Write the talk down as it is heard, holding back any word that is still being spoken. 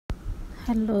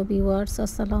Hello viewers,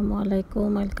 আসসালামু আলাইকুম।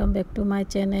 Welcome back to my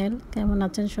channel. কেমন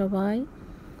আছেন সবাই?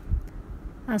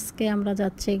 আজকে আমরা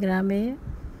যাচ্ছি গ্রামে,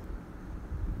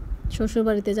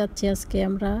 শ্বশুরবাড়িতে যাচ্ছি আজকে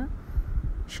আমরা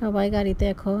সবাই গাড়িতে।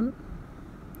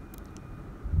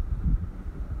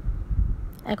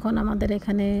 এখন আমাদের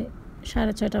এখানে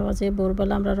 6:30 বাজে।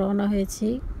 ভোরবেলা আমরা রওনা হয়েছি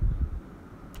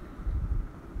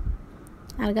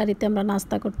আর গাড়িতে আমরা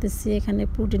নাস্তা করতেছি। এখানে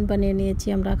প্রোটিন বানিয়ে নিয়েছি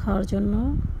আমরা খাওয়ার জন্য।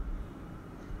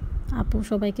 আপু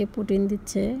সবাইকে প্রোটিন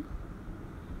দিচ্ছে।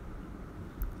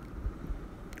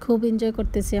 খুব এনজয়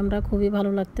করতেছি আমরা, খুবই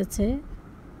ভালো লাগতেছে।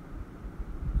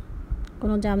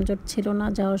 কোনো যানজট ছিল না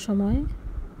যাওয়ার সময়।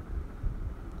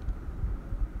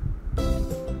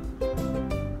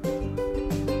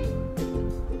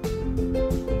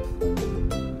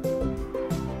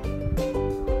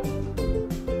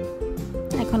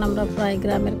 এখন আমরা প্রায়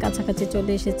গ্রামের কাছাকাছি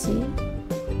চলে এসেছি।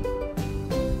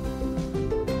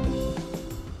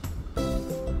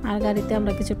 আর গাড়িতে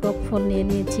আমরা কিছু টক ফল নিয়ে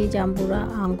নিয়েছি, জাম্বুরা,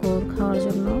 আঙ্গুর খাওয়ার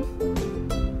জন্য।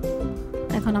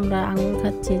 এখন আমরা আঙ্গুর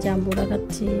খাচ্ছি, জাম্বুরা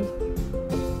খাচ্ছি।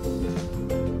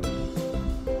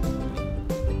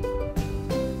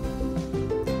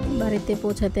 বাড়িতে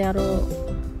পৌঁছাতে আরো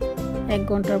 1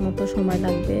 ঘন্টার মতো সময়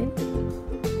লাগবে।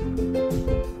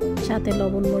 সাথে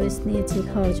লবণ মরিচ নিয়েছি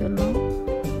খাওয়ার জন্য।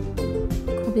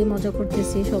 খুবই মজা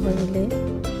করতেছি সবাই মিলে।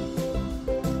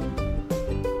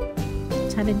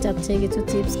 সালিন যাচ্ছে কিছু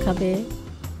চিপস খাবে,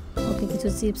 ওকে কিছু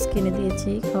চিপস কিনে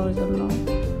দিয়েছি খাওয়ার জন্য।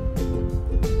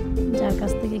 যার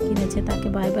কাছ থেকে কিনেছে তাকে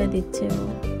বাই বাই দিচ্ছে ও।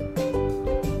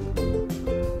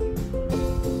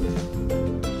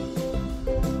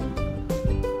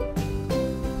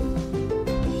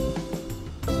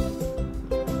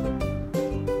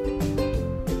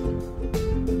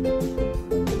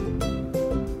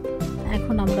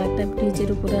 এখন আমরা একটা ব্রিজের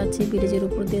উপরে আছি, ব্রিজের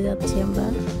উপর দিয়ে যাচ্ছি আমরা।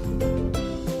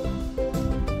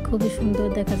 খুবই সুন্দর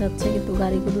দেখা যাচ্ছে, কিন্তু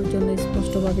গাড়িগুলোর জন্য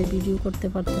স্পষ্টভাবে ভিডিও করতে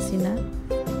পারতেছি না।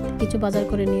 কিছু বাজার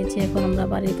করে নিয়েছি। এখন আমরা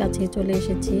বাড়ির কাছে চলে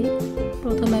এসেছি।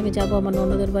 প্রথমে আমি যাব আমার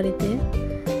ননদের বাড়িতে।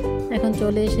 এখন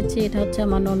চলে এসেছি, এটা হচ্ছে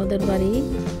আমার ননদের বাড়ি।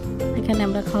 এখানে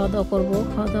আমরা খাওয়া দাওয়া করবো।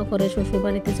 খাওয়া দাওয়া করে শ্বশুর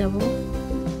বাড়িতে যাব।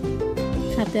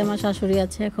 সাথে আমার শাশুড়ি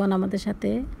আছে এখন আমাদের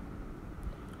সাথে।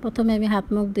 প্রথমে আমি হাত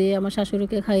মুখ ধুয়ে আমার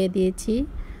শাশুড়িকে খাইয়ে দিয়েছি,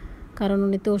 কারণ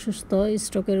উনি তো অসুস্থ,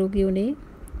 স্ট্রোকের রোগী। উনি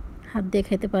হাত দিয়ে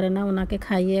খেতে পারে না। ওনাকে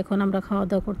খাইয়ে এখন আমরা খাওয়া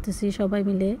দাওয়া করতেছি সবাই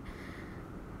মিলে।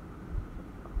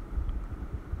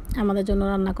 আমাদের জন্য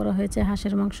রান্না করা হয়েছে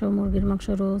হাঁসের মাংস, মুরগির মাংস,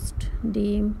 রোস্ট,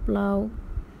 ডিম, পোলাও।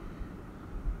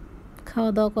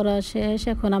 খাওয়া দাওয়া করা শেষ।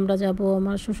 এখন আমরা যাব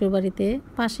আমার শ্বশুরবাড়িতে।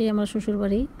 পাশেই আমার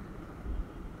শ্বশুরবাড়ি।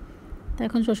 তো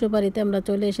এখন শ্বশুরবাড়িতে আমরা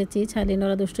চলে এসেছি। ছালিন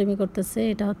ওরা দুষ্টুমি করতেছে।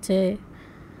 এটা হচ্ছে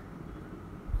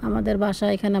আমাদের বাসা,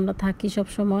 এখানে আমরা থাকি সব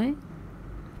সময়।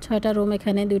 6টা রুম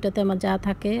এখানে, 2টাতে আমার যা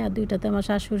থাকে আর 2টাতে আমার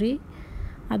শাশুড়ি,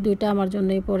 আর 2টা আমার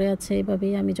জন্যই পড়ে আছে।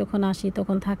 এইভাবেই আমি যখন আসি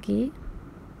তখন থাকি।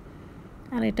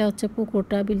 আর এটা হচ্ছে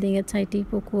পুকুরটা, বিল্ডিংয়ের সাইডেই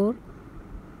পুকুর।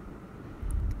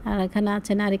 আর এখানে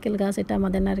আছে নারকেল গাছ, এটা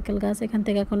আমাদের নারকেল গাছ। এখান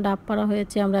থেকে এখন ডাব পাড়া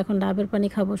হয়েছে, আমরা এখন ডাবের পানি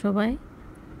খাবো সবাই।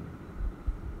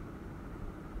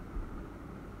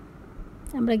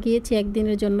 আমরা গিয়েছি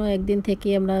একদিনের জন্য, একদিন থেকে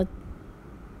আমরা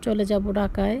চলে যাব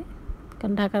ঢাকায়,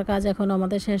 কারণ ঢাকার কাজ এখন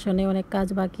আমাদের শেষ হয়নি, অনেক কাজ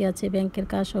বাকি আছে, ব্যাংকের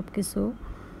কাজ সব কিছু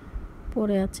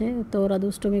পড়ে আছে। তো ওরা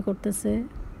দুষ্টুমি করতেছে।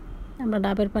 আমরা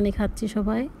ডাবের পানি খাচ্ছি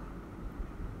সবাই।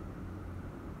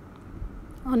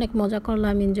 অনেক মজা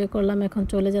করলাম, এনজয় করলাম। এখন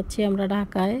চলে যাচ্ছি আমরা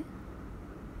ঢাকায়।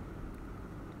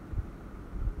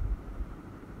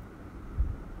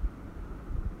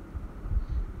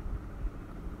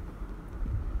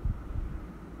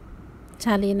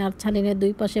 ছালিন আর ছালিনের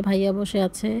 2 পাশে ভাইয়া বসে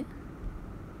আছে।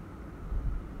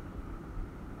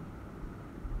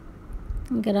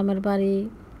 গ্রামের বাড়ি,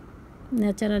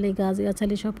 ন্যাচারালি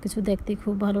গাছগাছালি সব কিছু দেখতে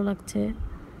খুব ভালো লাগছে।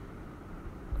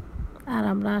 আর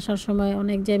আমরা আসার সময়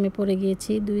অনেক জ্যামে পড়ে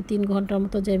গিয়েছি, 2-3 ঘন্টার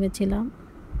মতো জ্যামে ছিলাম।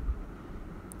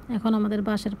 এখন আমাদের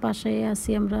বাসার পাশে আছি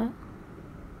আমরা।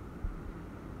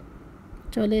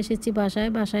 চলে এসেছি বাসায়।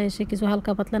 বাসায় এসে কিছু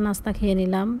হালকা পাতলা নাস্তা খেয়ে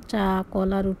নিলাম। চা,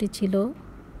 কলা, রুটি ছিল,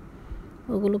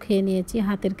 ওগুলো খেয়ে নিয়েছি।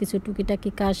 হাতের কিছু টুকিটাকি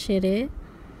কাজ সেরে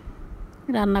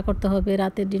রান্না করতে হবে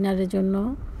রাতের ডিনারের জন্য।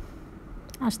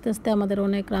 আস্তে আস্তে আমাদের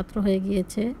অনেক রাত্র হয়ে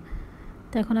গিয়েছে।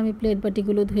 তো এখন আমি প্লেট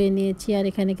বাটিগুলো ধুয়ে নিয়েছি, আর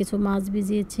এখানে কিছু মাছ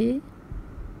ভিজিয়েছি।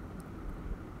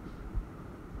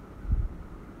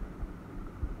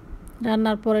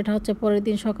 রান্নার পর এটা হচ্ছে পরের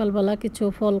দিন সকালবেলা, কিছু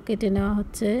ফল কেটে নেওয়া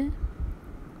হচ্ছে।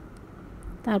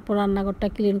 তারপর রান্নাঘরটা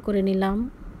ক্লিন করে নিলাম,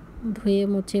 ধুয়ে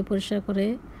মুছে পরিষ্কার করে।